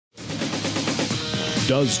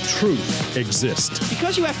Does truth exist?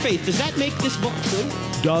 Because you have faith, does that make this book true?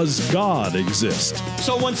 Does God exist?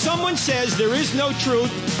 So when someone says there is no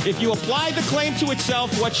truth, if you apply the claim to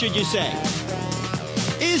itself, what should you say?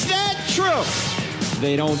 Is that true?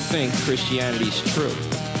 They don't think Christianity's true.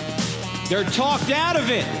 They're talked out of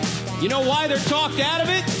it. You know why they're talked out of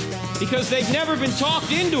it? Because they've never been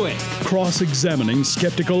talked into it. Cross-examining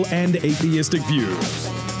skeptical and atheistic views.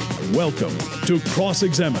 Welcome to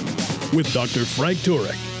Cross-Examine with Dr. Frank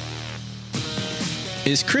Turek.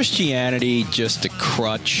 Is Christianity just a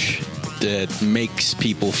crutch that makes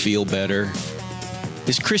people feel better?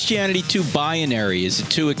 Is Christianity too binary? Is it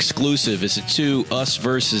too exclusive? Is it too us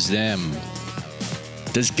versus them?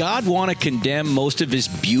 Does God want to condemn most of his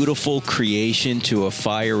beautiful creation to a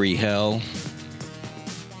fiery hell?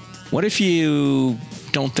 What if you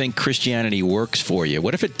don't think Christianity works for you?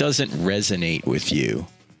 What if it doesn't resonate with you?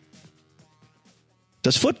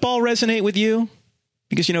 Does football resonate with you?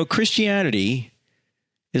 Because, you know, Christianity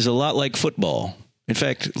is a lot like football. In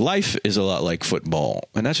fact, life is a lot like football.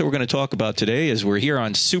 And that's what we're going to talk about today as we're here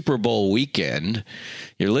on Super Bowl weekend.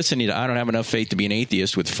 You're listening to I Don't Have Enough Faith to Be an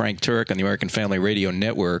Atheist with Frank Turek on the American Family Radio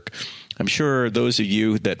Network. I'm sure those of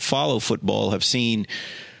you that follow football have seen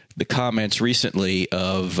the comments recently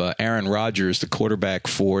of Aaron Rodgers, the quarterback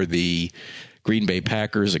for the Green Bay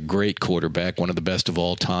Packers, a great quarterback, one of the best of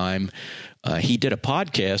all time. He did a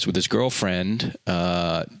podcast with his girlfriend,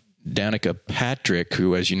 Danica Patrick,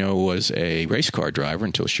 who, as you know, was a race car driver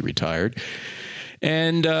until she retired.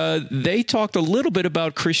 And they talked a little bit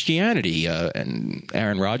about Christianity. And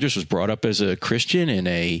Aaron Rodgers was brought up as a Christian in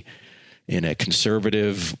a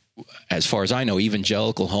conservative, as far as I know,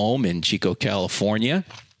 evangelical home in Chico, California.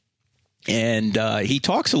 And he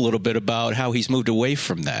talks a little bit about how he's moved away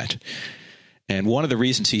from that. And one of the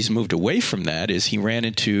reasons he's moved away from that is he ran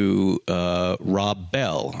into Rob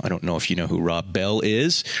Bell. I don't know if you know who Rob Bell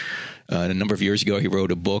is. A number of years ago, he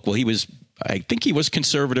wrote a book. Well, I think he was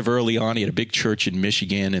conservative early on. He had a big church in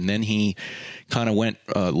Michigan, and then he kind of went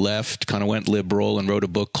left, kind of went liberal, and wrote a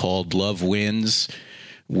book called Love Wins,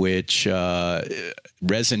 which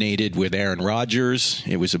resonated with Aaron Rodgers.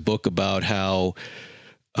 It was a book about how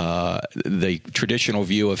the traditional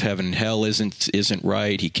view of heaven and hell isn't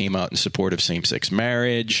right. He came out in support of same-sex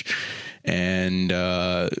marriage, and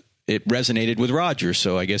it resonated with Rodgers.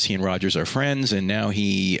 So I guess he and Rodgers are friends, and now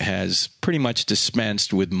he has pretty much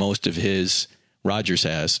dispensed with most of his,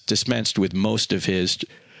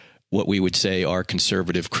 what we would say are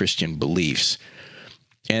conservative Christian beliefs.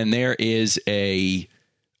 And there is a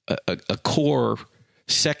core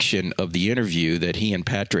section of the interview that he and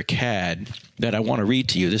Patrick had that I want to read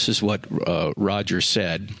to you. This is what Roger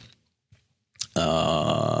said.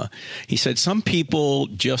 He said, some people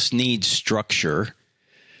just need structure.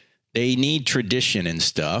 They need tradition and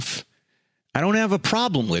stuff. I don't have a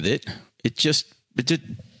problem with it. It just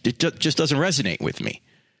doesn't resonate with me.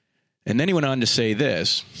 And then he went on to say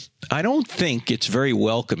this: I don't think it's very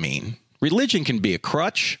welcoming. Religion can be a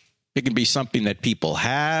crutch. It can be something that people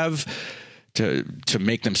have to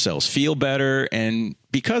make themselves feel better. And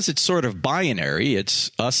because it's sort of binary,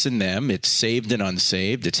 it's us and them, it's saved and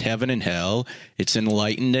unsaved, it's heaven and hell, it's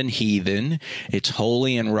enlightened and heathen, it's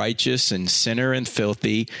holy and righteous and sinner and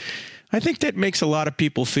filthy. I think that makes a lot of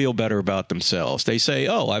people feel better about themselves. They say,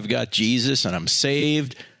 oh, I've got Jesus and I'm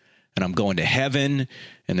saved and I'm going to heaven,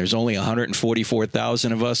 and there's only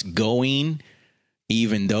 144,000 of us going,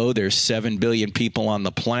 even though there's 7 billion people on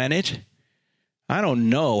the planet. I don't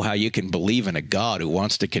know how you can believe in a God who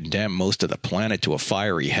wants to condemn most of the planet to a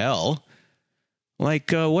fiery hell.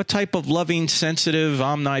 Like, what type of loving, sensitive,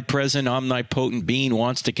 omnipresent, omnipotent being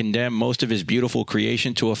wants to condemn most of his beautiful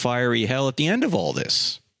creation to a fiery hell at the end of all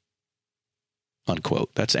this?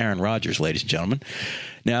 Unquote. That's Aaron Rodgers, ladies and gentlemen.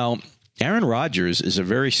 Now, Aaron Rodgers is a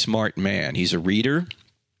very smart man. He's a reader.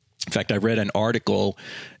 In fact, I read an article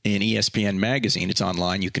in ESPN magazine. It's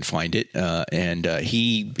online. You can find it. And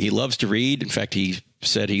he loves to read. In fact, he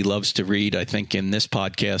said he loves to read, I think, in this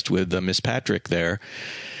podcast with Miss Patrick there.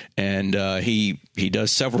 And he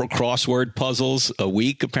does several crossword puzzles a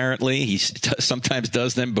week, apparently. He sometimes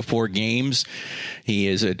does them before games. He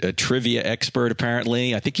is a trivia expert,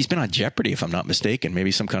 apparently. I think he's been on Jeopardy, if I'm not mistaken.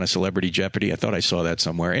 Maybe some kind of Celebrity Jeopardy. I thought I saw that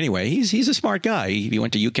somewhere. Anyway, he's a smart guy. He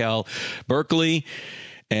went to UCal Berkeley.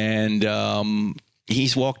 And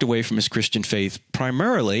he's walked away from his Christian faith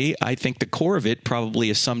primarily. I think the core of it probably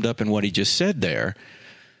is summed up in what he just said there.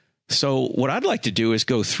 So what I'd like to do is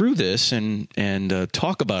go through this and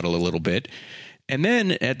talk about it a little bit. And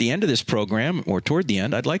then at the end of this program, or toward the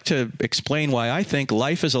end, I'd like to explain why I think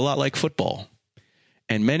life is a lot like football.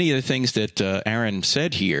 And many of the things that Aaron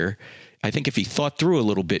said here, I think if he thought through a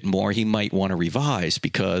little bit more, he might want to revise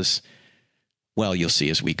because, well, you'll see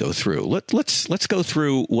as we go through. Let's go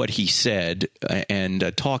through what he said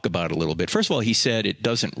and talk about it a little bit. First of all, he said it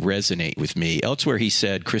doesn't resonate with me. Elsewhere, he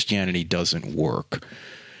said Christianity doesn't work.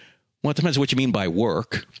 Well, it depends what you mean by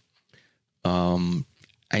work.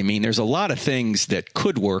 I mean, there's a lot of things that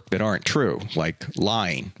could work that aren't true, like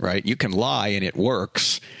lying, right? You can lie and it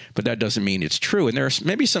works, but that doesn't mean it's true. And there's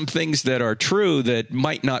maybe some things that are true that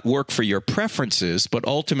might not work for your preferences, but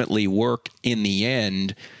ultimately work in the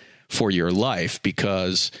end for your life,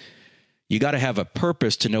 because you got to have a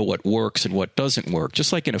purpose to know what works and what doesn't work.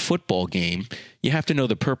 Just like in a football game, you have to know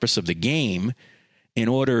the purpose of the game in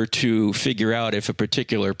order to figure out if a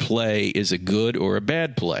particular play is a good or a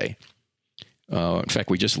bad play. In fact,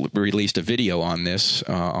 we just released a video on this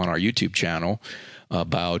on our YouTube channel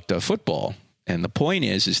about football. And the point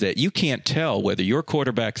is that you can't tell whether your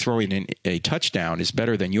quarterback throwing in a touchdown is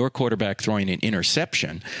better than your quarterback throwing an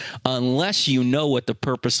interception unless you know what the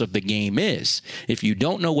purpose of the game is. If you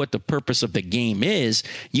don't know what the purpose of the game is,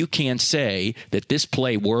 you can't say that this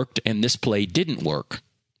play worked and this play didn't work.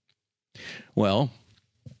 Well,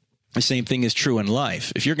 the same thing is true in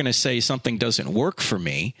life. If you're going to say something doesn't work for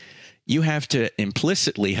me, you have to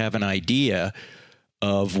implicitly have an idea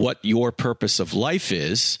of what your purpose of life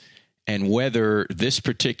is and whether this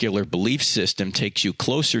particular belief system takes you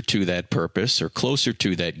closer to that purpose or closer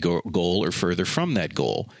to that goal or further from that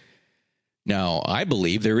goal. Now, I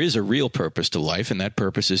believe there is a real purpose to life, and that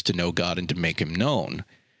purpose is to know God and to make him known.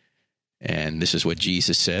 And this is what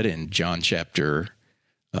Jesus said in John chapter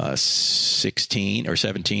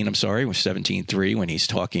 17:3, when he's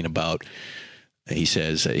talking about, he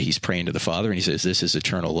says, he's praying to the Father, and he says, this is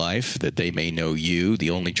eternal life, that they may know you, the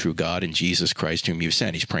only true God, and Jesus Christ whom you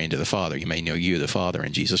sent. He's praying to the Father. You may know you, the Father,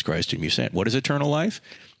 and Jesus Christ whom you sent. What is eternal life?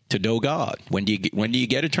 To know God. When do you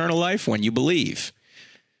get eternal life? When you believe.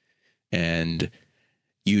 And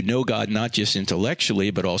you know God not just intellectually,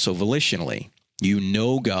 but also volitionally. You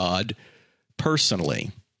know God personally.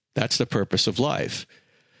 That's the purpose of life.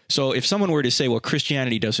 So if someone were to say, well,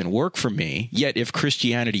 Christianity doesn't work for me, yet if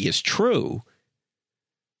Christianity is true,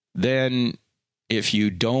 then if you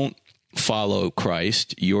don't follow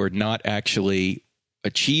Christ, you're not actually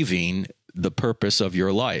achieving the purpose of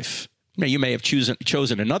your life. Now, you may have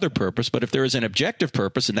chosen another purpose, but if there is an objective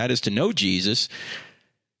purpose, and that is to know Jesus,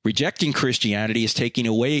 rejecting Christianity is taking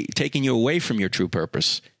you away from your true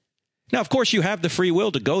purpose. Now, of course, you have the free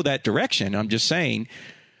will to go that direction. I'm just saying,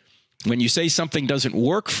 when you say something doesn't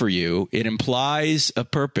work for you, it implies a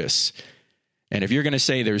purpose. And if you're going to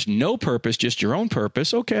say there's no purpose, just your own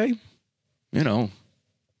purpose, okay,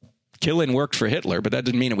 killing worked for Hitler, but that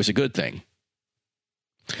didn't mean it was a good thing.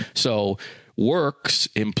 So works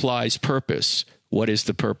implies purpose. What is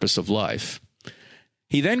the purpose of life?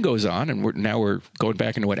 He then goes on, and we're going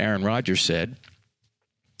back into what Aaron Rodgers said.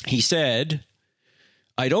 He said,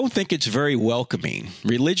 I don't think it's very welcoming.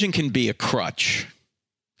 Religion can be a crutch.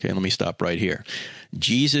 Okay, let me stop right here.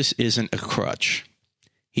 Jesus isn't a crutch.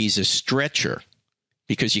 He's a stretcher,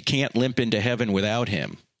 because you can't limp into heaven without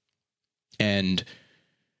him. And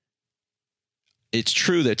it's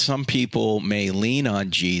true that some people may lean on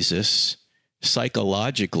Jesus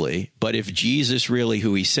psychologically, but if Jesus really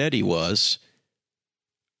who he said he was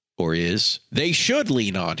or is, they should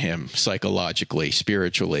lean on him psychologically,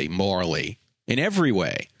 spiritually, morally, in every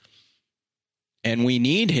way. And we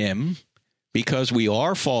need him because we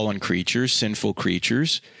are fallen creatures, sinful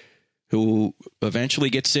creatures, who eventually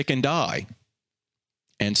get sick and die.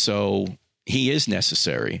 And so he is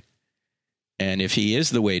necessary. And if he is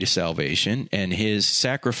the way to salvation, and his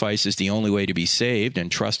sacrifice is the only way to be saved,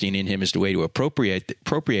 and trusting in him is the way to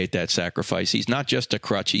appropriate that sacrifice, he's not just a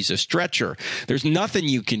crutch, he's a stretcher. There's nothing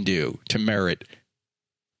you can do to merit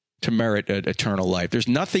eternal life. There's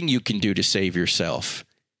nothing you can do to save yourself.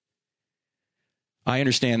 I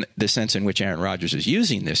understand the sense in which Aaron Rodgers is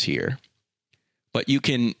using this here, but you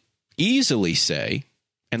can easily say,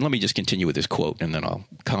 and let me just continue with this quote and then I'll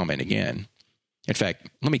comment again. In fact,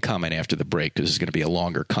 let me comment after the break because this is going to be a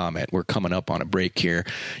longer comment. We're coming up on a break here.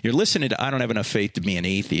 You're listening to I Don't Have Enough Faith to Be an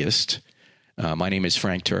Atheist. My name is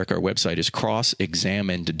Frank Turek. Our website is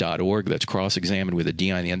crossexamined.org. That's crossexamined with a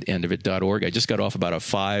D on the end of it.org. I just got off about a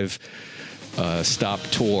 5-stop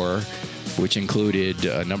tour, which included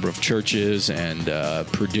a number of churches and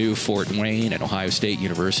Purdue, Fort Wayne, and Ohio State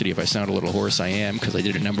University. If I sound a little hoarse, I am, because I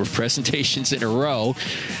did a number of presentations in a row.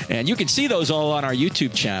 And you can see those all on our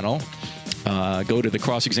YouTube channel. Go to the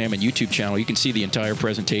Cross-Examined YouTube channel. You can see the entire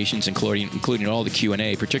presentations, including all the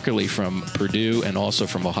Q&A, particularly from Purdue and also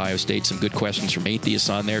from Ohio State. Some good questions from atheists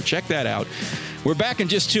on there. Check that out. We're back in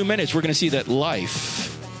just 2 minutes. We're going to see that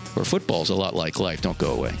life or football's a lot like life. Don't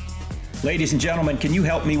go away. Ladies and gentlemen, can you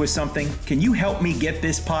help me with something? Can you help me get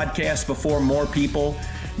this podcast before more people?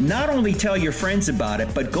 Not only tell your friends about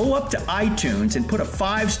it, but go up to iTunes and put a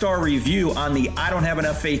 5-star review on the I Don't Have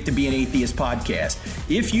Enough Faith to Be an Atheist podcast.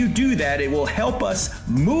 If you do that, it will help us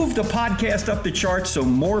move the podcast up the charts so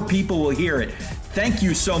more people will hear it. Thank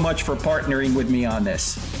you so much for partnering with me on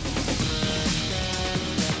this.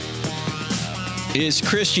 Is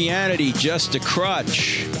Christianity just a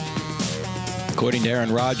crutch? According to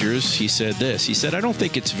Aaron Rodgers, he said this. He said, I don't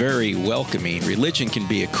think it's very welcoming. Religion can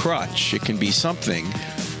be a crutch. It can be something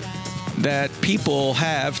that people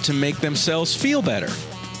have to make themselves feel better.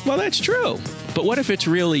 Well, that's true. But what if it's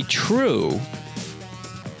really true?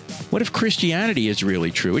 What if Christianity is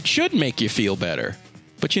really true? It should make you feel better.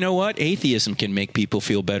 But you know what? Atheism can make people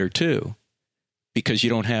feel better too, because you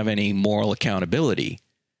don't have any moral accountability.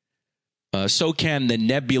 So can the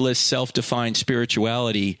nebulous, self-defined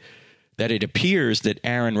spirituality that it appears that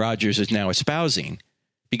Aaron Rodgers is now espousing,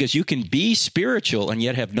 because you can be spiritual and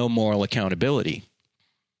yet have no moral accountability.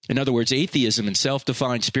 In other words, atheism and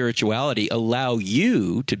self-defined spirituality allow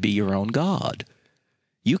you to be your own God.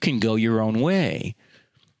 You can go your own way.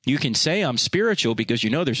 You can say, I'm spiritual, because you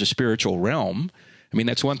know there's a spiritual realm. I mean,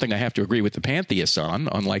 that's one thing I have to agree with the pantheists on,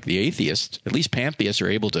 unlike the atheists. At least pantheists are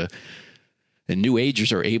able to, and New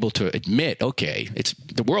Agers are able to admit, okay,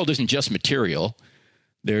 the world isn't just material.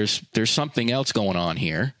 There's something else going on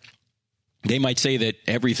here. They might say that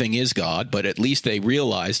everything is God, but at least they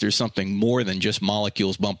realize there's something more than just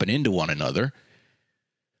molecules bumping into one another.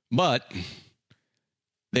 But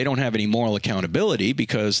they don't have any moral accountability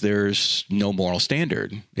because there's no moral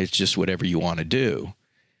standard. It's just whatever you want to do.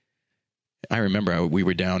 I remember we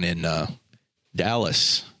were down in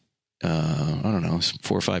Dallas, I don't know,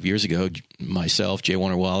 4 or 5 years ago, myself, J.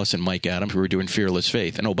 Warner Wallace, and Mike Adams, we were doing Fearless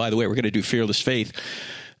Faith. And, oh, by the way, we're going to do Fearless Faith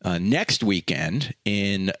next weekend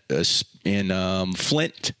in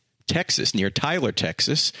Flint, Texas, near Tyler,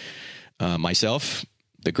 Texas. Myself,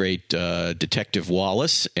 the great Detective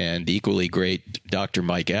Wallace, and the equally great Dr.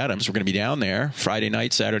 Mike Adams. We're going to be down there Friday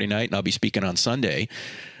night, Saturday night, and I'll be speaking on Sunday.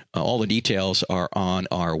 All the details are on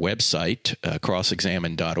our website,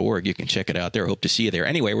 crossexamine.org. You can check it out there. I hope to see you there.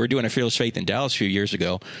 Anyway, we were doing a Fearless Faith in Dallas a few years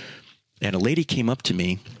ago, and a lady came up to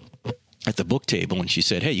me at the book table, and she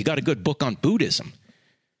said, hey, you got a good book on Buddhism.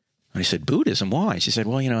 I said, Buddhism? Why? She said,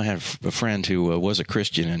 well, I have a friend who was a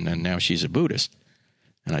Christian, and now she's a Buddhist,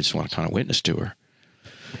 and I just want to kind of witness to her.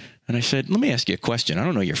 And I said, let me ask you a question. I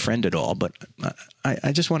don't know your friend at all, but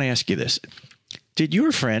I just want to ask you this. Did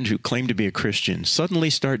your friend who claimed to be a Christian suddenly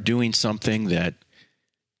start doing something that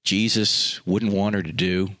Jesus wouldn't want her to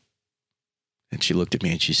do? And she looked at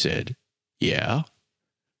me and she said, yeah.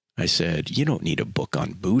 I said, you don't need a book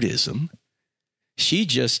on Buddhism. She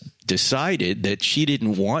just decided that she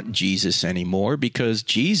didn't want Jesus anymore because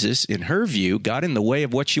Jesus, in her view, got in the way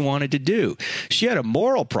of what she wanted to do. She had a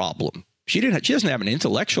moral problem. She doesn't have an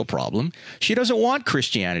intellectual problem. She doesn't want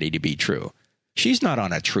Christianity to be true. She's not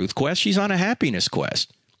on a truth quest. She's on a happiness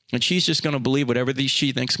quest. And she's just going to believe whatever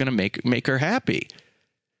she thinks is going to make her happy.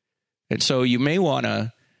 And so you may want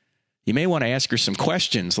to ask her some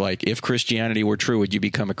questions like, if Christianity were true, would you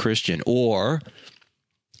become a Christian? Or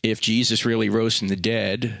if Jesus really rose from the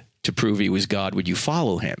dead to prove he was God, would you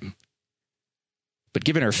follow him? But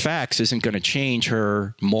giving her facts isn't going to change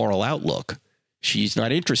her moral outlook. She's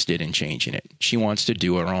not interested in changing it. She wants to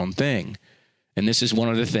do her own thing. And this is one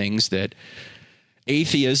of the things that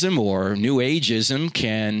atheism or New Ageism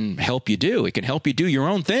can help you do. It can help you do your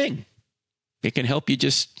own thing. It can help you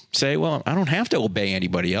just say, well, I don't have to obey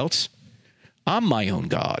anybody else. I'm my own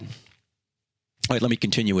God. All right, let me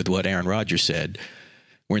continue with what Aaron Rodgers said.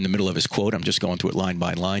 We're in the middle of his quote. I'm just going through it line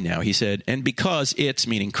by line now. He said, and because it's,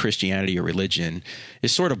 meaning Christianity or religion,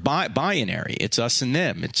 is sort of binary. It's us and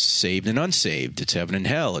them. It's saved and unsaved. It's heaven and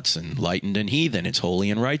hell. It's enlightened and heathen. It's holy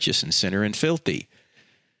and righteous and sinner and filthy.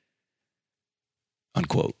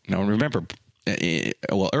 Unquote. Now, remember,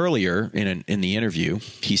 earlier in the interview,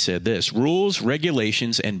 he said this: rules,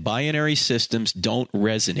 regulations, and binary systems don't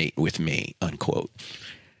resonate with me, unquote.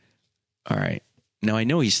 All right. Now, I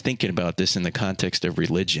know he's thinking about this in the context of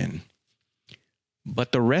religion,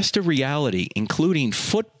 but the rest of reality, including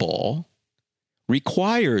football,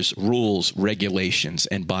 requires rules, regulations,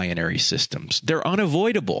 and binary systems. They're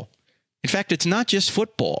unavoidable. In fact, it's not just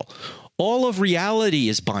football. All of reality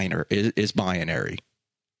is binary.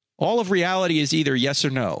 All of reality is either yes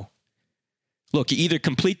or no. Look, you either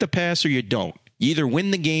complete the pass or you don't. You either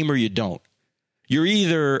win the game or you don't. You're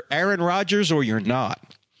either Aaron Rodgers or you're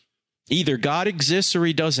not. Either God exists or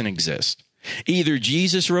he doesn't exist. Either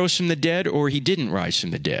Jesus rose from the dead or he didn't rise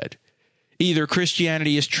from the dead. Either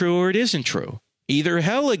Christianity is true or it isn't true. Either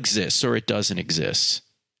hell exists or it doesn't exist.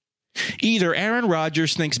 Either Aaron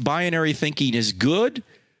Rodgers thinks binary thinking is good,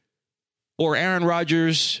 or Aaron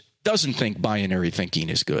Rodgers doesn't think binary thinking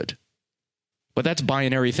is good. But that's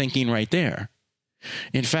binary thinking right there.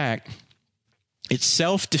 In fact, it's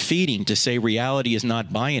self-defeating to say reality is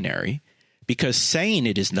not binary, because saying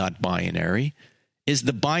it is not binary is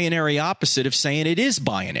the binary opposite of saying it is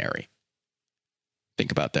binary.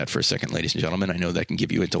 Think about that for a second, ladies and gentlemen. I know that can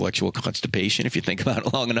give you intellectual constipation if you think about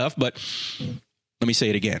it long enough, but let me say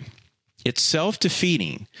it again. It's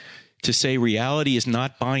self-defeating to say reality is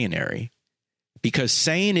not binary, because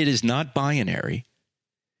saying it is not binary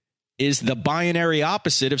is the binary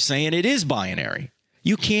opposite of saying it is binary.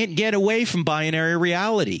 You can't get away from binary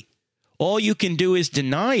reality. All you can do is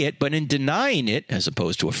deny it, but in denying it, as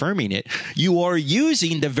opposed to affirming it, you are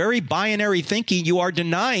using the very binary thinking you are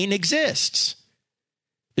denying exists.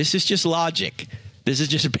 This is just logic. This is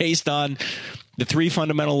just based on the three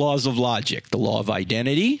fundamental laws of logic: the law of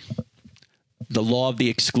identity, the law of the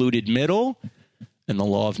excluded middle, and the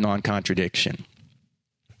law of non-contradiction.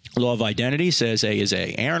 The law of identity says A is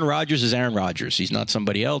A. Aaron Rodgers is Aaron Rodgers. He's not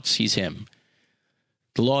somebody else. He's him.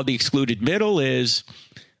 The law of the excluded middle is,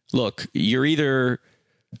 look, you're either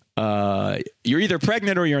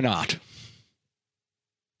pregnant or you're not.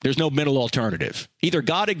 There's no middle alternative. Either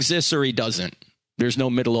God exists or he doesn't. There's no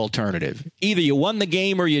middle alternative. Either you won the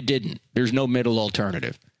game or you didn't. There's no middle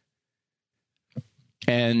alternative.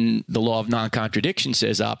 And the law of non-contradiction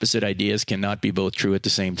says opposite ideas cannot be both true at the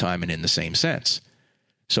same time and in the same sense.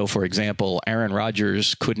 So, for example, Aaron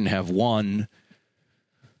Rodgers couldn't have won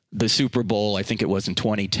the Super Bowl, I think it was in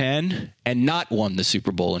 2010, and not won the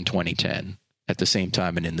Super Bowl in 2010 at the same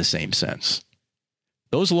time and in the same sense.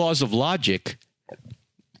 Those laws of logic,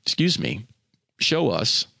 show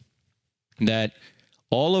us that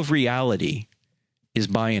all of reality is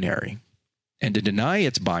binary. And to deny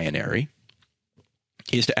it's binary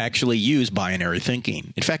is to actually use binary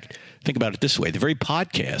thinking. In fact, think about it this way. The very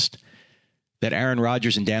podcast that Aaron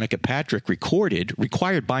Rodgers and Danica Patrick recorded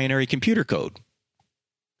required binary computer code.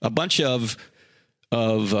 A bunch of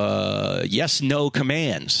yes-no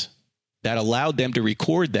commands that allowed them to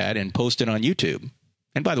record that and post it on YouTube.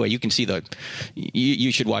 And by the way, you can see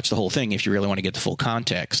you should watch the whole thing if you really want to get the full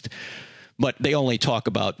context. But they only talk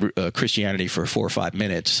about Christianity for 4 or 5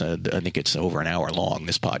 minutes. I think it's over an hour long,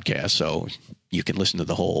 this podcast. So you can listen to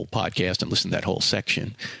the whole podcast and listen to that whole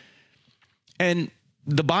section. And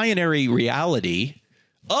the binary reality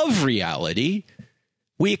of reality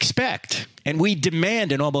we expect and we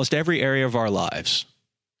demand in almost every area of our lives.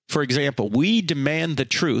 For example, we demand the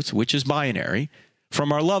truth, which is binary,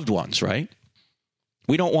 from our loved ones, right?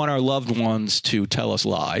 We don't want our loved ones to tell us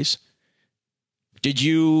lies. Did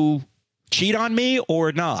you cheat on me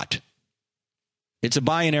or not? It's a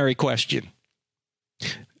binary question.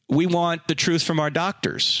 We want the truth from our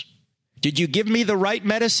doctors. Did you give me the right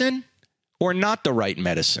medicine or not the right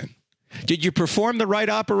medicine? Did you perform the right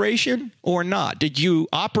operation or not? Did you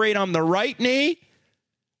operate on the right knee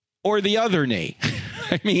or the other knee?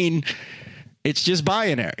 I mean, it's just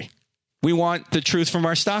binary. We want the truth from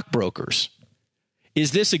our stockbrokers.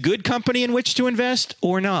 Is this a good company in which to invest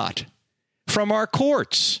or not? From our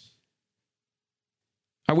courts.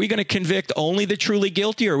 Are we going to convict only the truly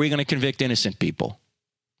guilty, or are we going to convict innocent people?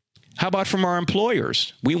 How about from our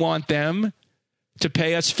employers? We want them to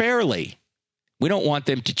pay us fairly. We don't want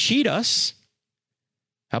them to cheat us.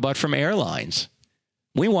 How about from airlines?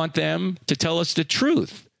 We want them to tell us the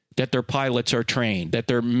truth, that their pilots are trained, that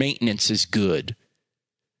their maintenance is good.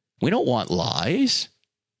 We don't want lies.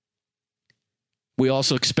 We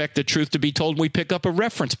also expect the truth to be told when we pick up a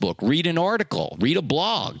reference book, read an article, read a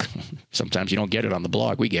blog. Sometimes you don't get it on the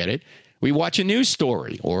blog. We get it. We watch a news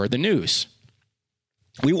story or the news.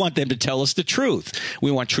 We want them to tell us the truth.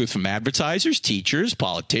 We want truth from advertisers, teachers,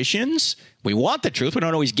 politicians. We want the truth. We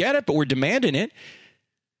don't always get it, but we're demanding it.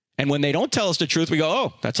 And when they don't tell us the truth, we go,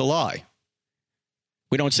 oh, that's a lie.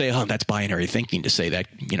 We don't say, oh, that's binary thinking to say that,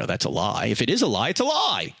 that's a lie. If it is a lie, it's a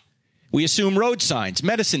lie. We assume road signs,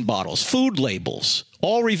 medicine bottles, food labels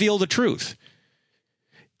all reveal the truth.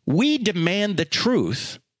 We demand the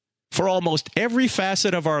truth for almost every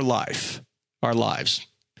facet of our lives,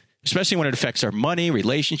 especially when it affects our money,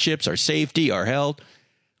 relationships, our safety, our health.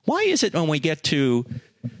 Why is it when we get to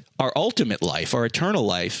our ultimate life, our eternal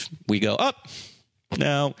life, we go, oh,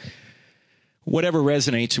 no, whatever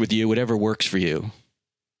resonates with you, whatever works for you?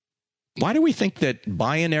 Why do we think that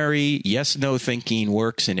binary yes-no thinking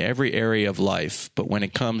works in every area of life, but when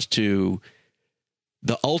it comes to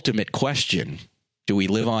the ultimate question, do we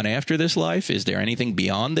live on after this life? Is there anything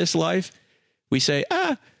beyond this life? We say,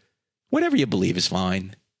 Whatever you believe is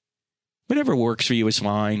fine. Whatever works for you is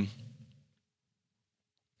fine.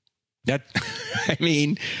 That, I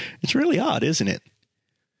mean, it's really odd, isn't it?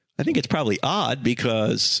 I think it's probably odd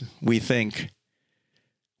because we think,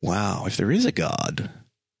 wow, if there is a God,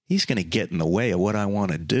 he's going to get in the way of what I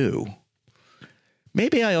want to do.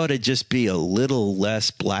 Maybe I ought to just be a little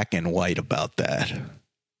less black and white about that.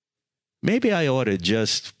 Maybe I ought to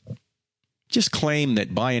just claim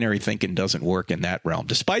that binary thinking doesn't work in that realm,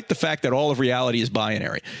 despite the fact that all of reality is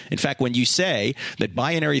binary. In fact, when you say that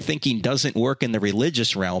binary thinking doesn't work in the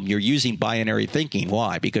religious realm, you're using binary thinking.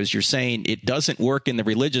 Why? Because you're saying it doesn't work in the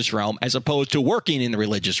religious realm as opposed to working in the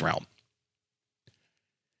religious realm.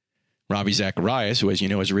 Ravi Zacharias, who, as you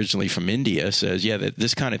know, is originally from India, says, yeah, that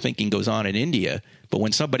this kind of thinking goes on in India. But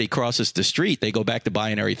when somebody crosses the street, they go back to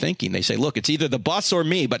binary thinking. They say, look, it's either the bus or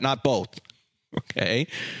me, but not both. Okay.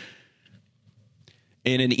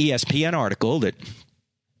 In an ESPN article that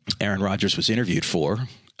Aaron Rodgers was interviewed for,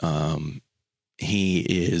 he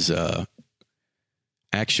is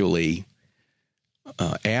actually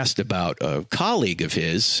asked about a colleague of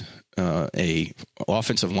his, a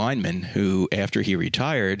offensive lineman who, after he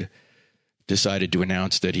retired, decided to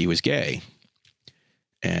announce that he was gay.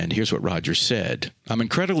 And here's what Rodgers said. I'm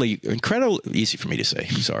incredibly easy for me to say,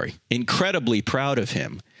 sorry, incredibly proud of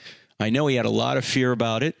him. I know he had a lot of fear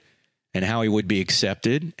about it and how he would be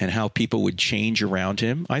accepted and how people would change around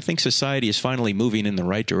him. I think society is finally moving in the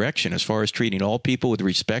right direction as far as treating all people with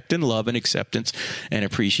respect and love and acceptance and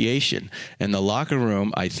appreciation. And the locker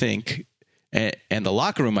room, I think,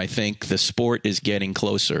 the sport is getting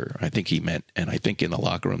closer. I think he meant, and I think in the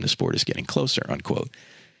locker room, the sport is getting closer, unquote.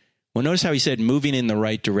 Well, notice how he said moving in the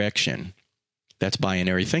right direction. That's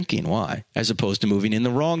binary thinking. Why? As opposed to moving in the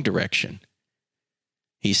wrong direction.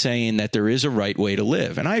 He's saying that there is a right way to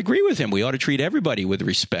live. And I agree with him. We ought to treat everybody with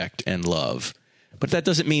respect and love. But that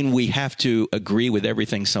doesn't mean we have to agree with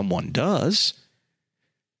everything someone does.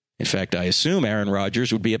 In fact, I assume Aaron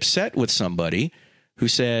Rodgers would be upset with somebody who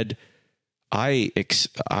said, I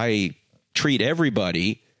treat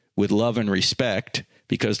everybody with love and respect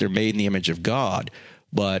because they're made in the image of God,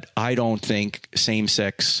 but I don't think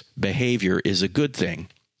same-sex behavior is a good thing.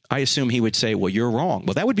 I assume he would say, well, you're wrong.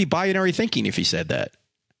 Well, that would be binary thinking if he said that,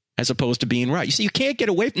 as opposed to being right. You see, you can't get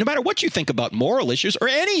away, no matter what you think about moral issues or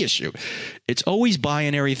any issue. It's always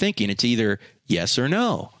binary thinking. It's either yes or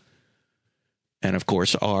no. And, of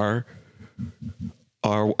course, our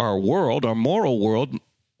world, our moral world,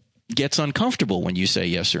 gets uncomfortable when you say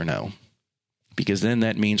yes or no, because then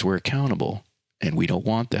that means we're accountable, and we don't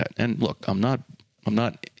want that. And look, I'm not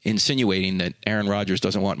insinuating that Aaron Rodgers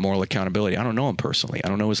doesn't want moral accountability. I don't know him personally. I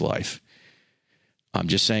don't know his life. I'm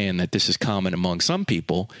just saying that this is common among some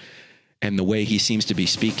people, and the way he seems to be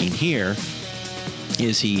speaking here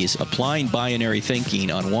is he's applying binary thinking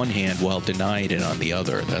on one hand while denying it on the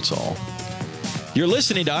other. That's all. You're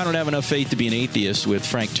listening to I Don't Have Enough Faith to Be an Atheist with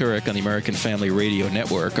Frank Turek on the American Family Radio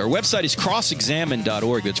Network. Our website is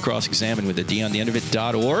crossexamine.org. That's crossexamine with a D on the end of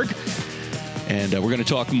it.org. And we're going to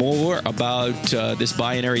talk more about this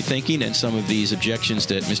binary thinking and some of these objections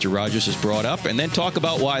that Mr. Rodgers has brought up, and then talk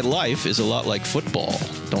about why life is a lot like football.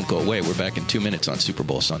 Don't go away. We're back in 2 minutes on Super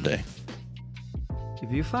Bowl Sunday.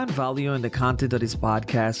 If you find value in the content of this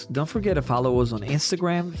podcast, don't forget to follow us on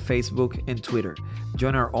Instagram, Facebook, and Twitter.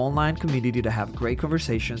 Join our online community to have great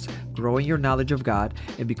conversations, grow in your knowledge of God,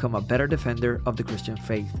 and become a better defender of the Christian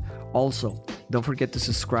faith. Also, don't forget to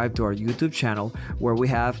subscribe to our YouTube channel, where we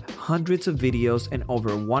have hundreds of videos and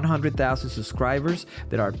over 100,000 subscribers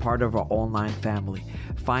that are part of our online family.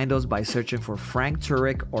 Find us by searching for Frank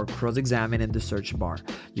Turek or Cross Examine in the search bar.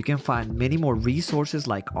 You can find many more resources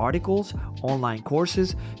like articles, online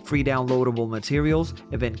courses, free downloadable materials,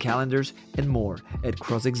 event calendars, and more at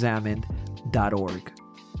crossexamined.org.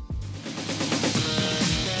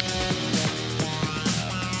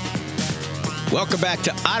 Welcome back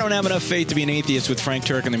to I Don't Have Enough Faith to Be an Atheist with Frank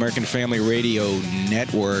Turek on the American Family Radio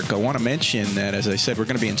Network. I want to mention that, as I said, we're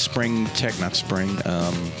going to be in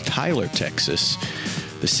Tyler, Texas,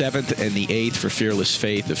 the 7th and the 8th for Fearless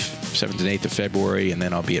Faith, the 7th and 8th of February, and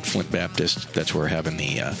then I'll be at Flint Baptist. That's where we're having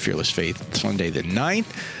the Fearless Faith Sunday the 9th.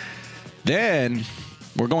 Then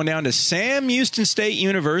we're going down to Sam Houston State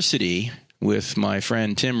University with my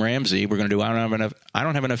friend Tim Ramsey. We're going to do I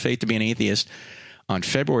Don't Have Enough Faith to Be an Atheist on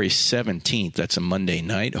February 17th. That's a Monday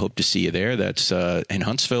night. Hope to see you there. That's in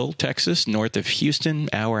Huntsville, Texas, north of Houston,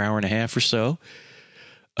 hour and a half or so.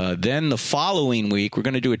 Then the following week, we're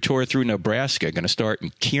going to do a tour through Nebraska. Going to start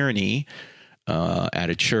in Kearney at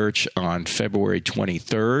a church on February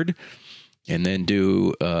 23rd. and then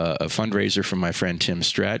do a fundraiser for my friend Tim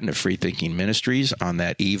Stratton of Free Thinking Ministries on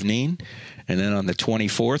that evening. And then on the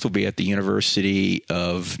 24th, we'll be at the University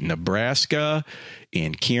of Nebraska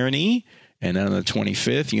in Kearney. And then on the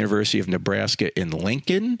 25th, University of Nebraska in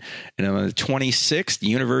Lincoln. And then on the 26th, the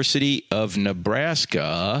University of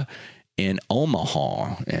Nebraska in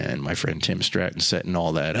Omaha. And my friend Tim Stratton setting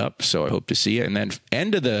all that up. So I hope to see you. And then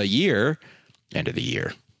end of the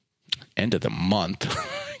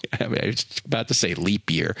month. I was about to say leap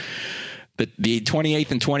year. The 28th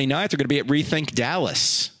and 29th are going to be at Rethink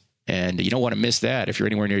Dallas. And you don't want to miss that. If you're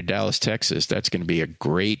anywhere near Dallas, Texas, that's going to be a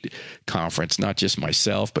great conference. Not just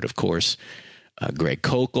myself, but of course, Greg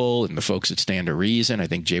Kokel and the folks at Stand to Reason. I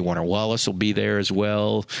think Jay Warner Wallace will be there as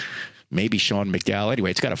well. Maybe Sean McDowell.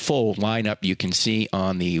 Anyway, it's got a full lineup you can see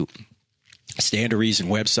on the Stand to Reason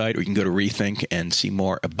website, or you can go to Rethink and see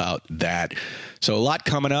more about that. So a lot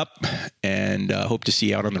coming up, and hope to see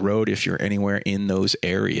you out on the road if you're anywhere in those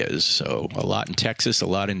areas. So a lot in Texas, a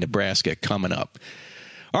lot in Nebraska coming up.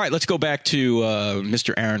 All right, let's go back to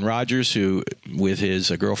Mr. Aaron Rodgers, who, with his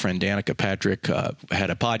girlfriend Danica Patrick, had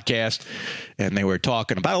a podcast, and they were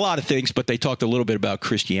talking about a lot of things, but they talked a little bit about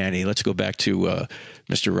Christianity. Let's go back to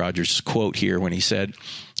Mr. Rodgers' quote here when he said,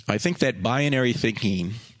 "I think that binary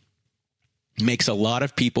thinking makes a lot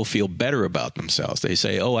of people feel better about themselves. They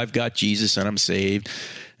say, oh, I've got Jesus and I'm saved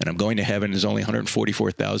and I'm going to heaven. There's only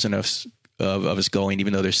 144,000 of us going,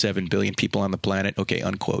 even though there's 7 billion people on the planet." Okay,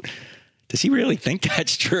 unquote. Does he really think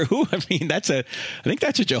that's true? I mean, I think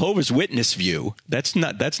that's a Jehovah's Witness view. That's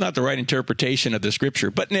not the right interpretation of the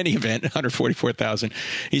scripture. But in any event, 144,000.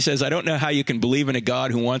 He says, "I don't know how you can believe in a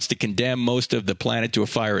God who wants to condemn most of the planet to a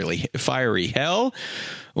fiery hell.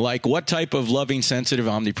 Like, what type of loving, sensitive,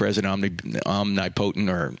 omnipresent, omnipotent,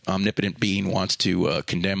 or omnipotent being wants to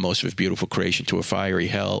condemn most of his beautiful creation to a fiery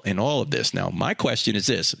hell in all of this?" Now, my question is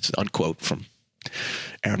this. It's unquote from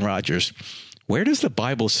Aaron Rodgers. Where does the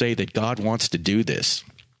Bible say that God wants to do this?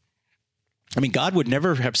 I mean, God would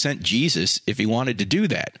never have sent Jesus if he wanted to do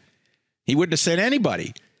that. He wouldn't have sent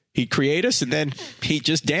anybody. He'd create us and then he'd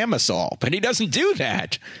just damn us all. But he doesn't do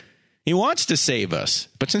that. He wants to save us.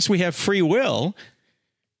 But since we have free will,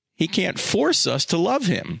 he can't force us to love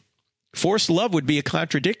him. Forced love would be a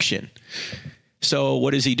contradiction. So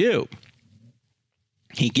what does he do?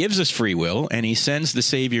 He gives us free will, and he sends the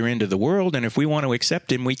Savior into the world, and if we want to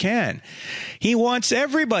accept him, we can. He wants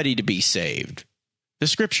everybody to be saved. The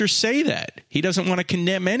scriptures say that. He doesn't want to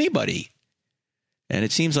condemn anybody. And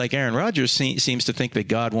it seems like Aaron Rodgers seems to think that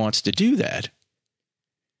God wants to do that.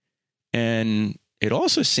 And it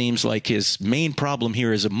also seems like his main problem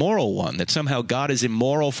here is a moral one, that somehow God is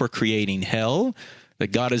immoral for creating hell,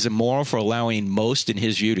 that God is immoral for allowing most, in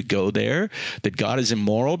his view, to go there, that God is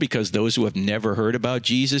immoral because those who have never heard about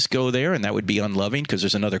Jesus go there, and that would be unloving, because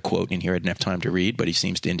there's another quote in here I didn't have time to read, but he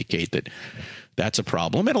seems to indicate that that's a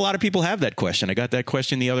problem. And a lot of people have that question. I got that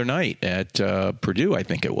question the other night at Purdue, I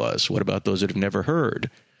think it was. What about those that have never heard?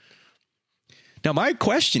 Now, my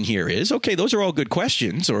question here is, okay, those are all good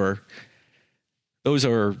questions, or those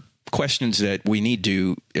are questions that we need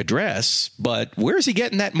to address, but where is he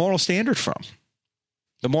getting that moral standard from?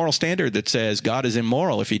 The moral standard that says God is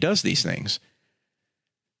immoral if he does these things.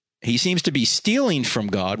 He seems to be stealing from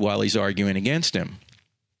God while he's arguing against him.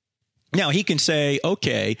 Now, he can say,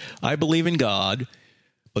 okay, I believe in God,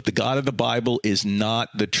 but the God of the Bible is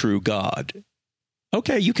not the true God.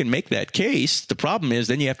 Okay, you can make that case. The problem is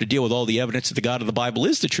then you have to deal with all the evidence that the God of the Bible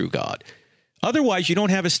is the true God. Otherwise, you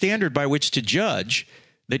don't have a standard by which to judge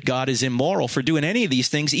that God is immoral for doing any of these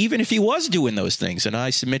things, even if he was doing those things. And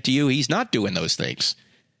I submit to you, he's not doing those things.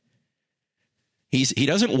 He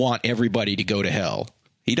doesn't want everybody to go to hell.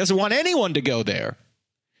 He doesn't want anyone to go there.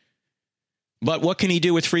 But what can he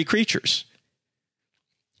do with free creatures?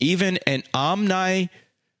 Even an omnipotent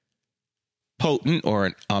or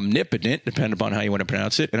an omnipotent, depending upon how you want to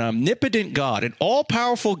pronounce it, an omnipotent God, an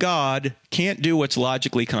all-powerful God can't do what's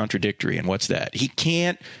logically contradictory. And what's that? He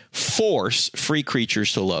can't force free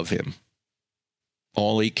creatures to love him.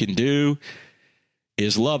 All he can do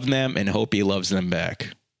is love them and hope he loves them back.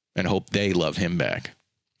 And hope they love him back.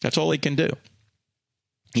 That's all he can do.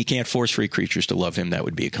 He can't force free creatures to love him. That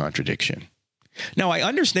would be a contradiction. Now, I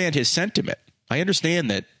understand his sentiment. I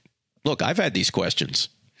understand that, look, I've had these questions.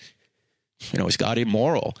 Is God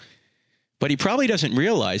immoral? But he probably doesn't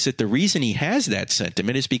realize that the reason he has that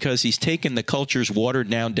sentiment is because he's taken the culture's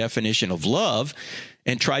watered-down definition of love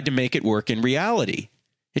and tried to make it work in reality.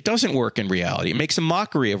 It doesn't work in reality. It makes a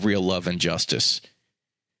mockery of real love and justice.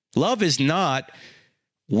 Love is not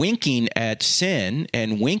winking at sin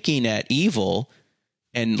and winking at evil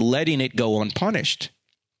and letting it go unpunished.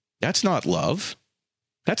 That's not love.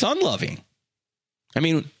 That's unloving. I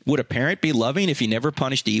mean, would a parent be loving if he never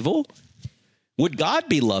punished evil? Would God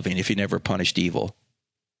be loving if he never punished evil?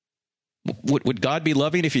 Would God be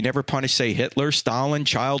loving if he never punished, say, Hitler, Stalin,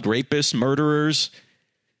 child rapists, murderers?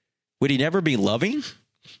 Would he never be loving?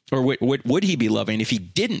 Or would he be loving if he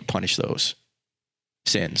didn't punish those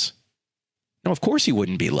sins? No, of course he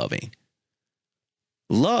wouldn't be loving.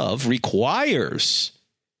 Love requires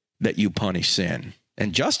that you punish sin,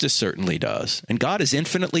 and justice certainly does. And God is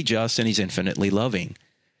infinitely just, and he's infinitely loving.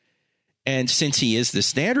 And since he is the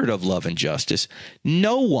standard of love and justice,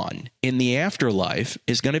 no one in the afterlife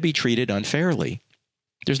is going to be treated unfairly.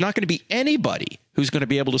 There's not going to be anybody who's going to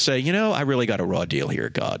be able to say, you know, I really got a raw deal here,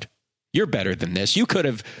 God. You're better than this. You could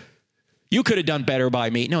have done better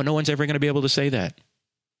by me. No one's ever going to be able to say that.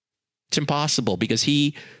 It's impossible, because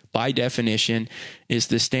he, by definition, is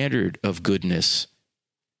the standard of goodness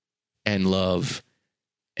and love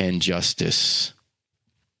and justice.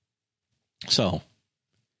 So,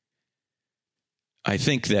 I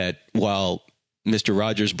think that while Mr.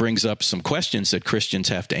 Rogers brings up some questions that Christians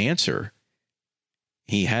have to answer,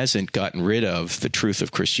 he hasn't gotten rid of the truth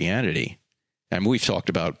of Christianity. And we've talked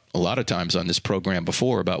about a lot of times on this program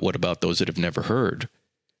before about what about those that have never heard.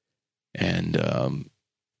 And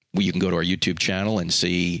you can go to our YouTube channel and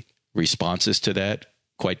see responses to that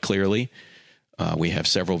quite clearly. We have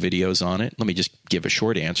several videos on it. Let me just give a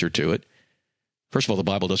short answer to it. First of all, the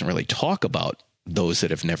Bible doesn't really talk about those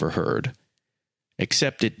that have never heard.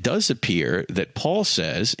 Except it does appear that Paul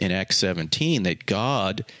says in Acts 17 that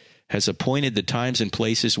God has appointed the times and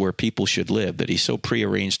places where people should live, that he so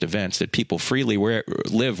prearranged events that people freely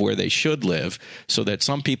live where they should live, so that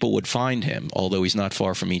some people would find him, although he's not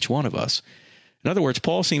far from each one of us. In other words,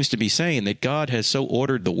 Paul seems to be saying that God has so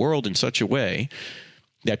ordered the world in such a way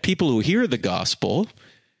that people who hear the gospel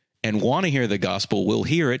and want to hear the gospel will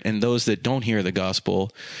hear it, and those that don't hear the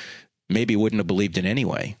gospel maybe wouldn't have believed it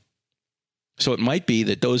anyway. So it might be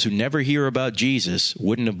that those who never hear about Jesus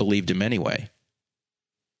wouldn't have believed him anyway.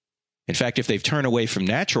 In fact, if they've turned away from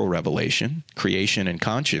natural revelation, creation and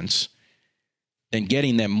conscience, then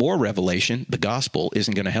getting them more revelation, the gospel,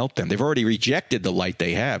 isn't going to help them. They've already rejected the light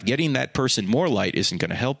they have. Getting that person more light isn't going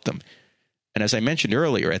to help them. And as I mentioned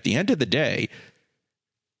earlier, at the end of the day,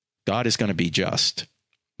 God is going to be just.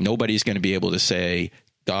 Nobody's going to be able to say,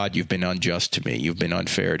 God, you've been unjust to me. You've been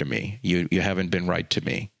unfair to me. You haven't been right to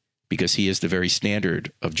me. Because he is the very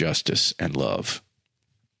standard of justice and love.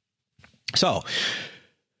 So,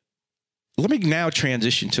 let me now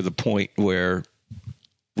transition to the point where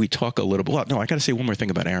we talk a little bit. Well, no, I got to say one more thing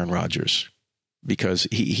about Aaron Rodgers, because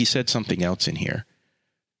he said something else in here.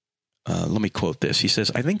 Let me quote this. He says,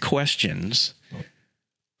 I think questions...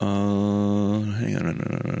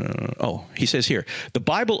 he says here, the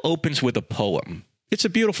Bible opens with a poem. It's a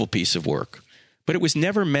beautiful piece of work, but it was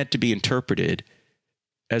never meant to be interpreted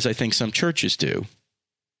as I think some churches do.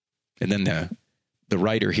 And then the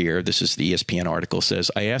writer here, this is the ESPN article, says,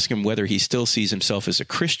 I ask him whether he still sees himself as a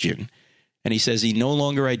Christian, and he says he no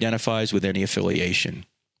longer identifies with any affiliation.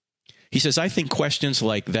 He says, I think questions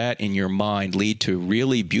like that in your mind lead to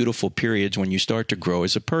really beautiful periods when you start to grow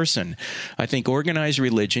as a person. I think organized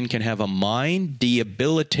religion can have a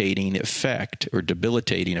mind-debilitating effect,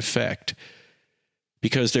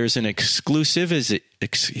 because there's an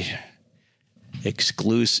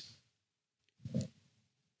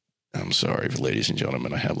I'm sorry, ladies and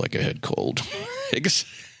gentlemen, I have like a head cold.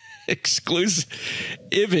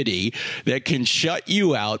 Exclusivity that can shut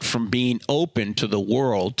you out from being open to the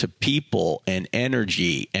world, to people and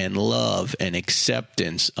energy and love and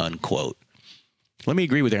acceptance, unquote. Let me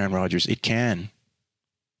agree with Aaron Rodgers. It can,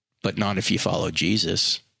 but not if you follow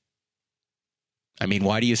Jesus. I mean,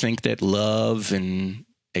 why do you think that love and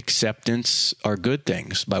acceptance are good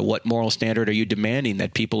things? By what moral standard are you demanding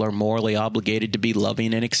that people are morally obligated to be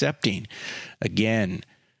loving and accepting? Again,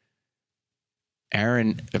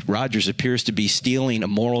 Aaron Rodgers appears to be stealing a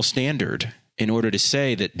moral standard in order to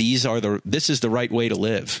say that this is the right way to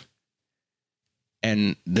live.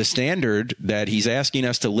 And the standard that he's asking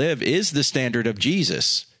us to live is the standard of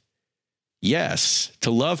Jesus. Yes,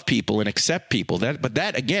 to love people and accept people. But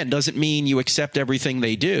that, again, doesn't mean you accept everything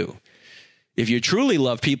they do. If you truly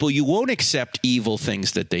love people, you won't accept evil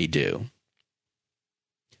things that they do.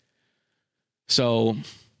 So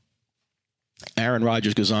Aaron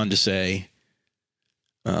Rodgers goes on to say,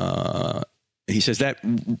 he says, that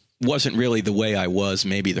wasn't really the way I was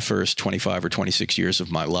maybe the first 25 or 26 years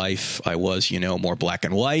of my life. I was, more black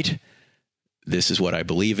and white. This is what I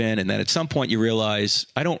believe in. And then at some point you realize,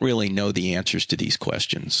 I don't really know the answers to these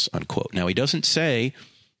questions, unquote. Now, he doesn't say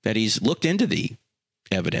that he's looked into the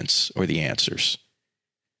evidence or the answers.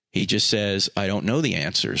 He just says, I don't know the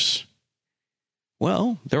answers.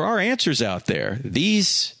 Well, there are answers out there.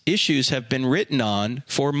 These issues have been written on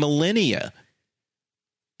for millennia.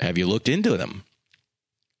 Have you looked into them?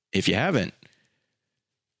 If you haven't,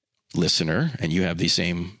 listener, and you have these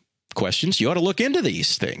same questions, you ought to look into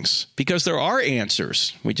these things because there are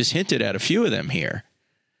answers. We just hinted at a few of them here.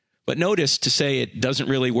 But notice to say it doesn't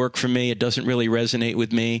really work for me, it doesn't really resonate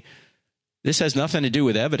with me, this has nothing to do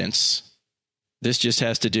with evidence. This just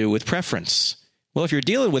has to do with preference. Well, if you're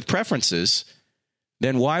dealing with preferences,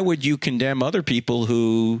 then why would you condemn other people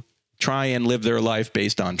who try and live their life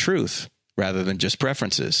based on truth rather than just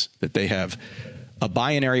preferences, that they have a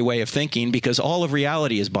binary way of thinking, because all of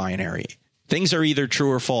reality is binary. Things are either true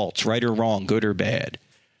or false, right or wrong, good or bad.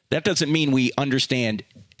 That doesn't mean we understand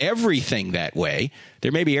everything that way.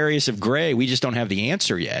 There may be areas of gray. We just don't have the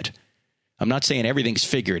answer yet. I'm not saying everything's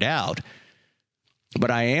figured out, but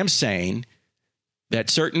I am saying that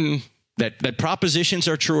that propositions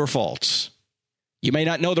are true or false. You may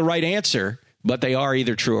not know the right answer, but they are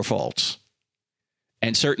either true or false.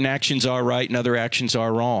 And certain actions are right and other actions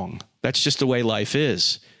are wrong. That's just the way life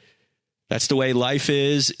is. That's the way life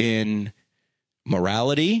is in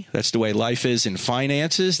morality. That's the way life is in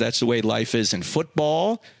finances. That's the way life is in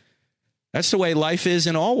football. That's the way life is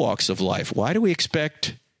in all walks of life. Why do we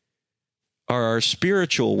expect our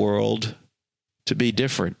spiritual world to be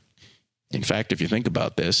different? In fact, if you think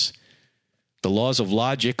about this, the laws of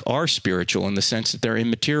logic are spiritual in the sense that they're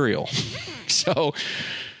immaterial. So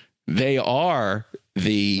they are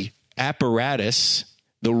the apparatus,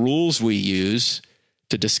 the rules we use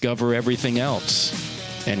to discover everything else.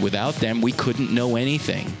 And without them, we couldn't know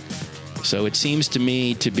anything. So it seems to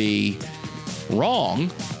me to be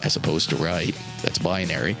wrong, as opposed to right, that's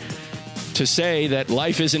binary, to say that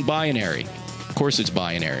life isn't binary. Of course it's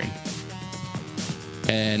binary.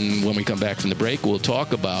 And when we come back from the break, we'll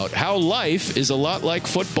talk about how life is a lot like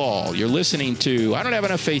football. You're listening to I Don't Have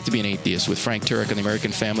Enough Faith to Be an Atheist with Frank Turek on the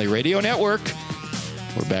American Family Radio Network.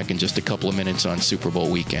 We're back in just a couple of minutes on Super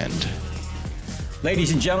Bowl weekend.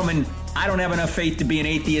 Ladies and gentlemen, I Don't Have Enough Faith to Be an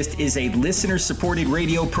Atheist is a listener-supported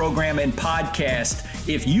radio program and podcast.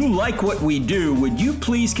 If you like what we do, would you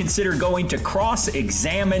please consider going to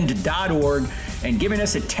crossexamined.org and giving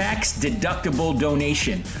us a tax-deductible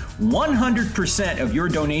donation? 100% of your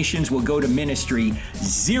donations will go to ministry,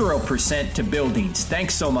 0% to buildings.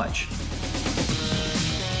 Thanks so much.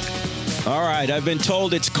 All right, I've been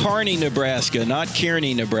told it's Kearney, Nebraska, not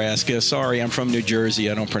Kearney, Nebraska. Sorry, I'm from New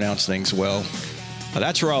Jersey. I don't pronounce things well.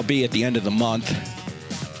 That's where I'll be at the end of the month,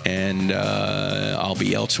 and I'll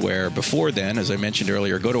be elsewhere before then. As I mentioned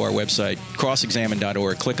earlier, go to our website,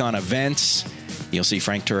 crossexamined.org, click on events. You'll see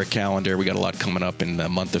Frank Turek calendar. We got a lot coming up in the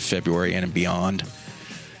month of February and beyond.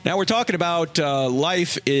 Now, we're talking about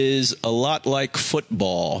life is a lot like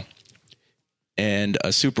football and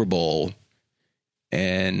a Super Bowl.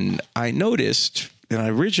 And I noticed, and I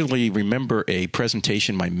originally remember a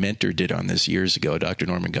presentation my mentor did on this years ago, Dr.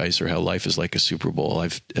 Norman Geisler, how life is like a Super Bowl.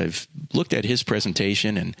 I've looked at his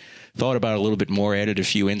presentation and thought about it a little bit more, added a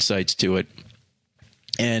few insights to it.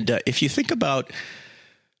 And if you think about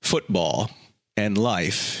football and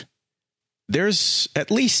life, there's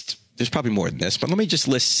probably more than this, but let me just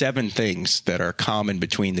list 7 things that are common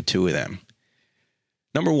between the two of them.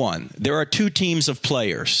 Number 1, there are 2 teams of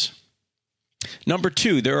players. Number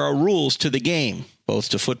 2, there are rules to the game, both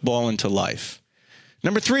to football and to life.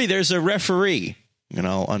 Number 3, there's a referee, and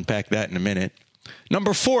I'll unpack that in a minute.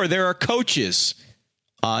 Number 4, there are coaches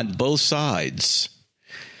on both sides.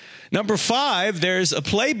 Number 5, there's a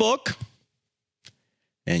playbook,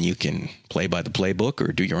 and you can play by the playbook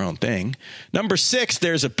or do your own thing. Number 6,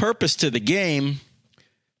 there's a purpose to the game.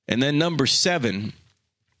 And then number 7,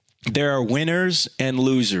 there are winners and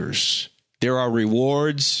losers. There are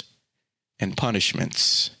rewards and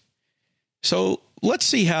punishments. So let's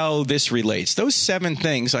see how this relates. Those 7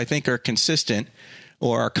 things I think are consistent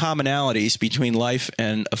or are commonalities between life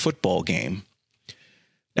and a football game.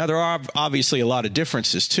 Now, there are obviously a lot of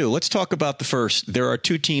differences, too. Let's talk about the first. There are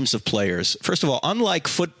 2 teams of players. First of all, unlike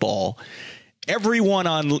football, everyone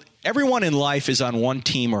in life is on one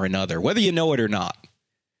team or another, whether you know it or not.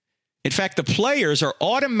 In fact, the players are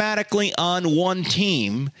automatically on one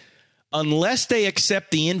team unless they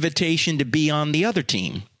accept the invitation to be on the other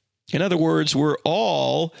team. In other words, we're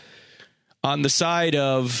all on the side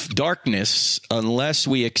of darkness unless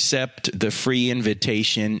we accept the free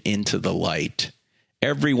invitation into the light.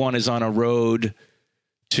 Everyone is on a road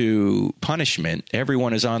to punishment.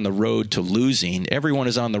 Everyone is on the road to losing. Everyone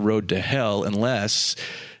is on the road to hell unless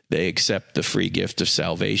they accept the free gift of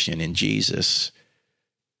salvation in Jesus.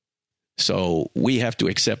 So we have to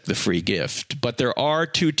accept the free gift. But there are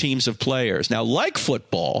 2 teams of players. Now, like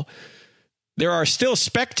football, there are still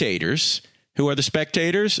spectators. Who are the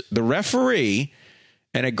spectators? The referee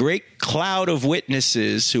and a great cloud of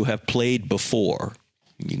witnesses who have played before.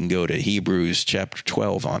 You can go to Hebrews chapter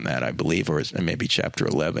 12 on that, I believe, or maybe chapter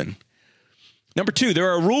 11. Number 2,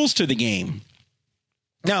 there are rules to the game.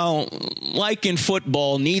 Now, like in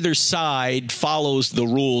football, neither side follows the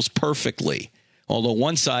rules perfectly, although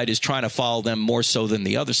one side is trying to follow them more so than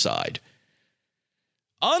the other side.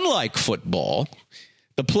 Unlike football,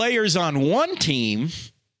 the players on one team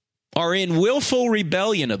are in willful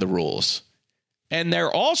rebellion of the rules, and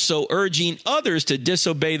they're also urging others to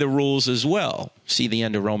disobey the rules as well. See the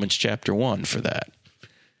end of Romans chapter 1 for that.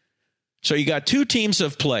 So you got 2 teams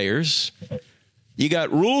of players. You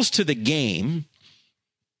got rules to the game.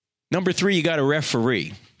 Number 3, you got a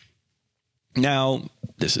referee. Now,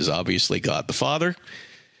 this is obviously God the Father.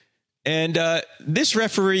 And this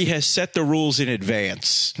referee has set the rules in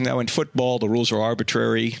advance. Now, in football, the rules are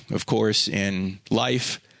arbitrary. Of course, in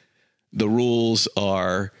life, the rules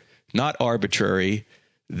are not arbitrary.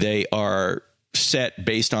 They are set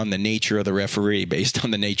based on the nature of the referee, based on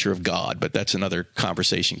the nature of God. But that's another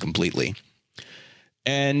conversation completely.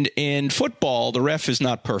 And in football, the ref is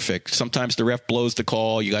not perfect. Sometimes the ref blows the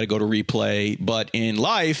call. You got to go to replay. But in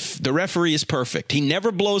life, the referee is perfect. He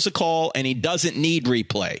never blows a call, and he doesn't need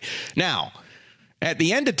replay. Now, at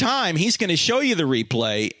the end of time, he's going to show you the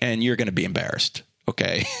replay, and you're going to be embarrassed.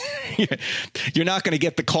 Okay? You're not going to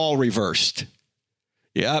get the call reversed.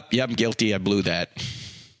 Yep, I'm guilty. I blew that.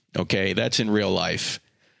 Okay, that's in real life.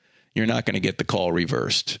 You're not going to get the call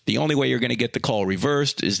reversed. The only way you're going to get the call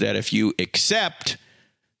reversed is that if you accept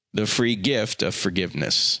the free gift of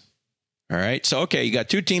forgiveness. All right. So, okay, you got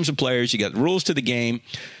 2 teams of players. You got rules to the game.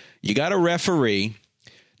 You got a referee.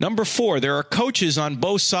 Number 4, there are coaches on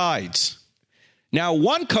both sides. Now,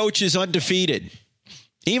 one coach is undefeated.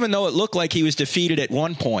 Even though it looked like he was defeated at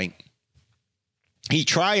one point, he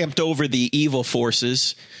triumphed over the evil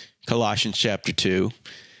forces, Colossians chapter 2,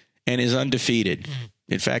 and is undefeated.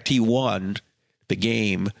 In fact, he won the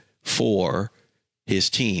game for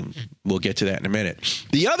his team. We'll get to that in a minute.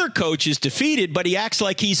 The other coach is defeated, but he acts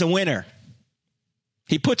like he's a winner.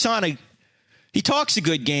 He talks a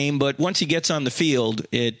good game, but once he gets on the field,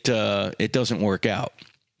 it doesn't work out.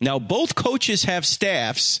 Now, both coaches have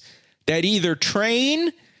staffs that either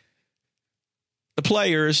train the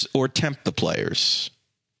players or tempt the players.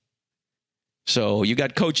 So you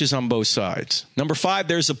got coaches on both sides. Number 5,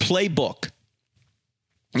 there's a playbook.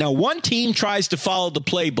 Now, one team tries to follow the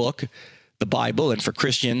playbook, the Bible, and for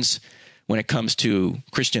Christians, when it comes to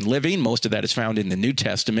Christian living, most of that is found in the New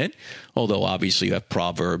Testament, although obviously you have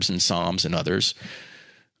Proverbs and Psalms and others.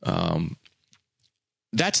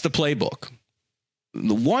 That's the playbook.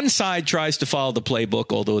 The one side tries to follow the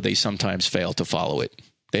playbook, although they sometimes fail to follow it.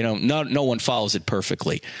 No one follows it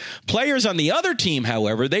perfectly. Players on the other team,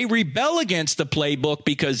 however, they rebel against the playbook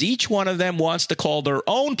because each one of them wants to call their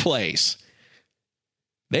own plays.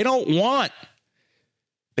 They don't want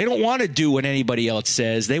to do what anybody else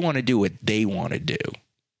says. They want to do what they want to do.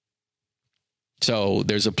 So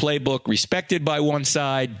there's a playbook respected by one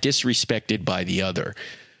side, disrespected by the other.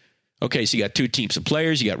 Okay, so you got 2 teams of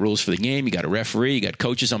players. You got rules for the game. You got a referee. You got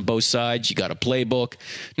coaches on both sides. You got a playbook.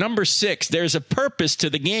 Number 6, there's a purpose to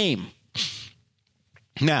the game.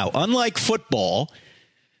 Now, unlike football,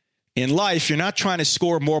 in life, you're not trying to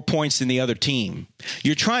score more points than the other team.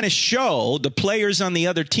 You're trying to show the players on the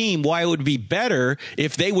other team why it would be better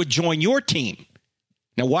if they would join your team.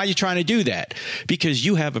 Now, why are you trying to do that? Because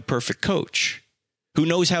you have a perfect coach who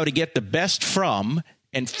knows how to get the best from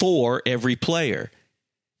and for every player.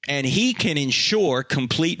 And he can ensure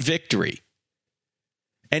complete victory.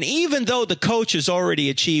 And even though the coach has already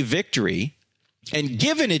achieved victory and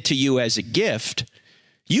given it to you as a gift,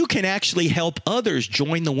 you can actually help others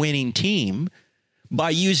join the winning team by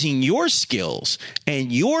using your skills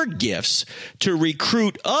and your gifts to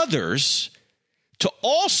recruit others to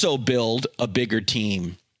also build a bigger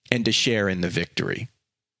team and to share in the victory.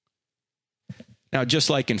 Now, just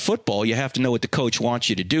like in football, you have to know what the coach wants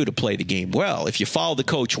you to do to play the game well. If you follow the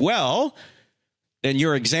coach well, then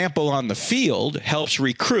your example on the field helps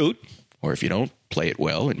recruit, or if you don't play it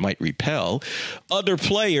well, it might repel other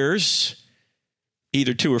players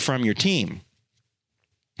either to or from your team.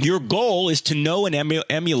 Your goal is to know and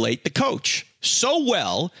emulate the coach so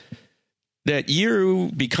well that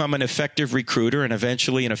you become an effective recruiter and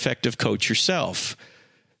eventually an effective coach yourself.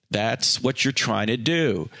 That's what you're trying to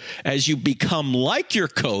do. As you become like your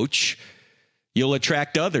coach, you'll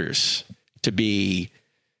attract others to be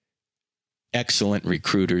excellent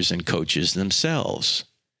recruiters and coaches themselves.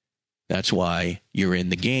 That's why you're in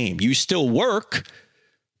the game. You still work,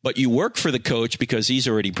 But you work for the coach because he's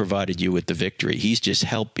already provided you with the victory. He's just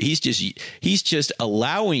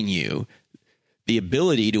allowing you the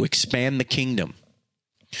ability to expand the kingdom.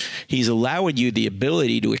 He's allowing you the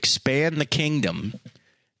ability to expand the kingdom,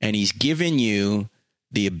 and he's given you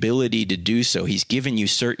the ability to do so. He's given you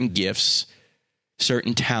certain gifts,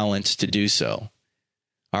 certain talents to do so.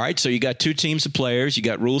 All right, so you got two teams of players, you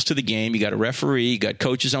got rules to the game, you got a referee, you got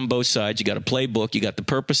coaches on both sides, you got a playbook, you got the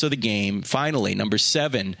purpose of the game. Finally, number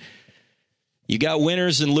 7, you got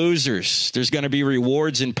winners and losers. There's going to be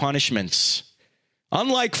rewards and punishments.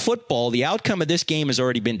 Unlike football, the outcome of this game has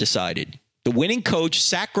already been decided. The winning coach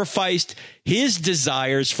sacrificed his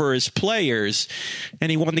desires for his players, and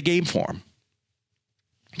he won the game for them.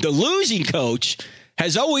 The losing coach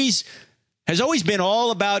has always been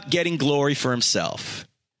all about getting glory for himself.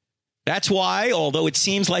 That's why, although it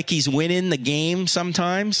seems like he's winning the game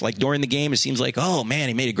sometimes, like during the game, it seems like, oh, man,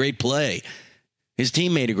 he made a great play. His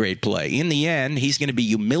team made a great play. In the end, he's going to be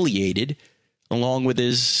humiliated along with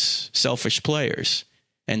his selfish players.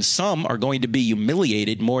 And some are going to be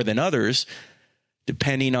humiliated more than others,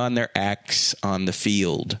 depending on their acts on the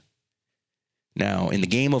field. Now, in the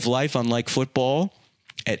game of life, unlike football,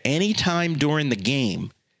 at any time during the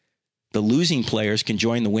game, the losing players can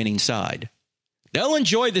join the winning side. They'll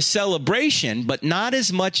enjoy the celebration, but not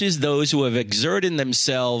as much as those who have exerted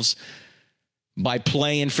themselves by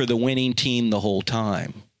playing for the winning team the whole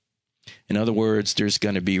time. In other words, there's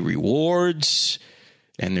going to be rewards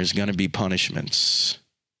and there's going to be punishments.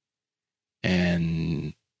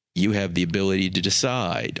 And you have the ability to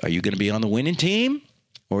decide, are you going to be on the winning team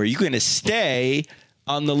or are you going to stay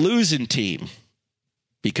on the losing team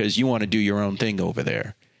because you want to do your own thing over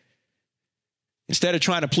there? Instead of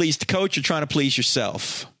trying to please the coach, you're trying to please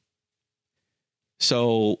yourself.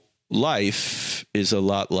 So life is a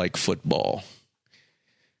lot like football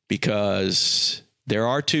because there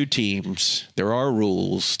are two teams, there are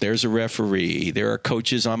rules, there's a referee, there are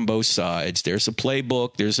coaches on both sides, there's a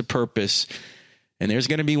playbook, there's a purpose, and there's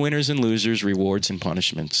going to be winners and losers, rewards and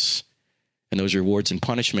punishments. And those rewards and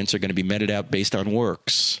punishments are going to be meted out based on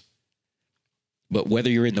works. But whether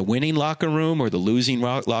you're in the winning locker room or the losing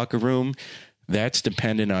locker room, that's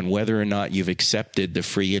dependent on whether or not you've accepted the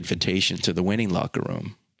free invitation to the winning locker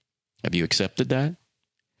room. Have you accepted that?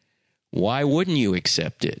 Why wouldn't you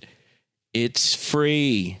accept it? It's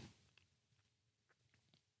free.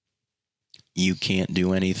 You can't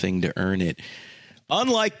do anything to earn it.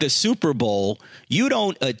 Unlike the Super Bowl, you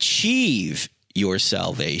don't achieve your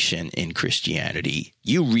salvation in Christianity.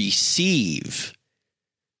 You receive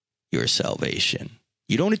your salvation.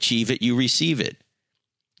 You don't achieve it, you receive it.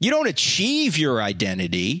 You don't achieve your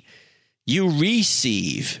identity, you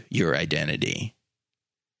receive your identity.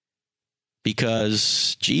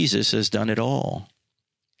 Because Jesus has done it all.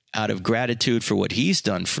 Out of gratitude for what he's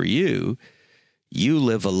done for you, you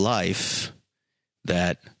live a life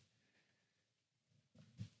that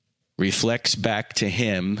reflects back to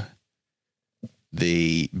him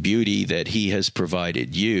the beauty that he has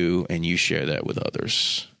provided you, and you share that with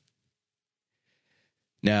others.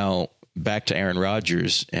 Now, back to Aaron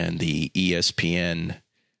Rodgers and the ESPN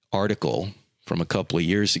article from a couple of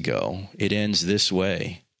years ago. It ends this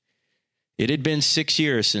way. It had been 6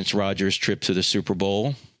 years since Rodgers' trip to the Super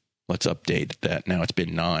Bowl. Let's update that. Now it's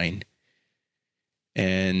been 9.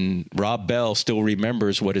 And Rob Bell still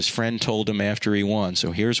remembers what his friend told him after he won.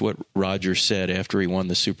 So here's what Rodgers said after he won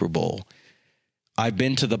the Super Bowl. I've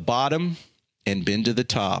been to the bottom and been to the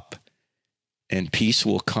top, and peace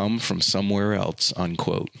will come from somewhere else,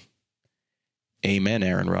 unquote. Amen,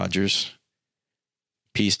 Aaron Rodgers.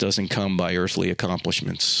 Peace doesn't come by earthly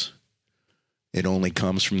accomplishments. It only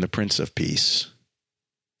comes from the Prince of Peace,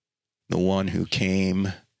 the one who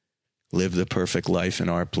came, lived the perfect life in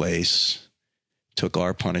our place, took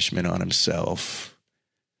our punishment on himself,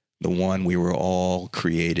 the one we were all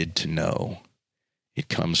created to know. It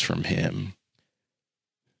comes from him.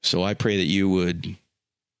 So I pray that you would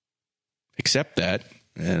accept that,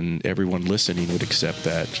 and everyone listening would accept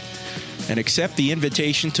that, and accept the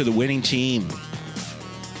invitation to the winning team,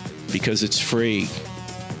 because it's free.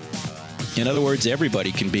 In other words,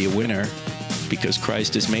 everybody can be a winner because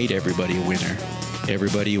Christ has made everybody a winner.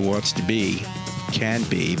 Everybody who wants to be can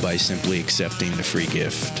be by simply accepting the free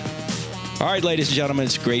gift. All right, ladies and gentlemen,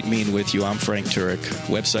 it's great meeting with you. I'm Frank Turek.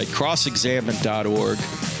 Website crossexamine.org.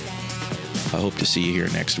 I hope to see you here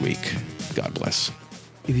next week. God bless.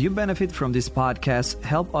 If you benefit from this podcast,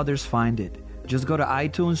 help others find it. Just go to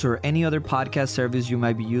iTunes or any other podcast service you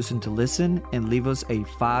might be using to listen and leave us a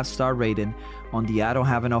 5-star rating on the I Don't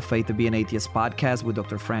Have Enough Faith to Be an Atheist podcast with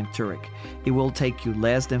Dr. Frank Turek. It will take you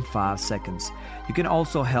less than 5 seconds. You can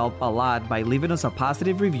also help a lot by leaving us a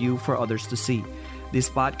positive review for others to see. This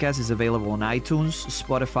podcast is available on iTunes,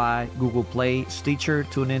 Spotify, Google Play, Stitcher,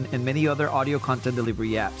 TuneIn, and many other audio content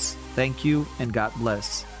delivery apps. Thank you and God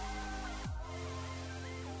bless.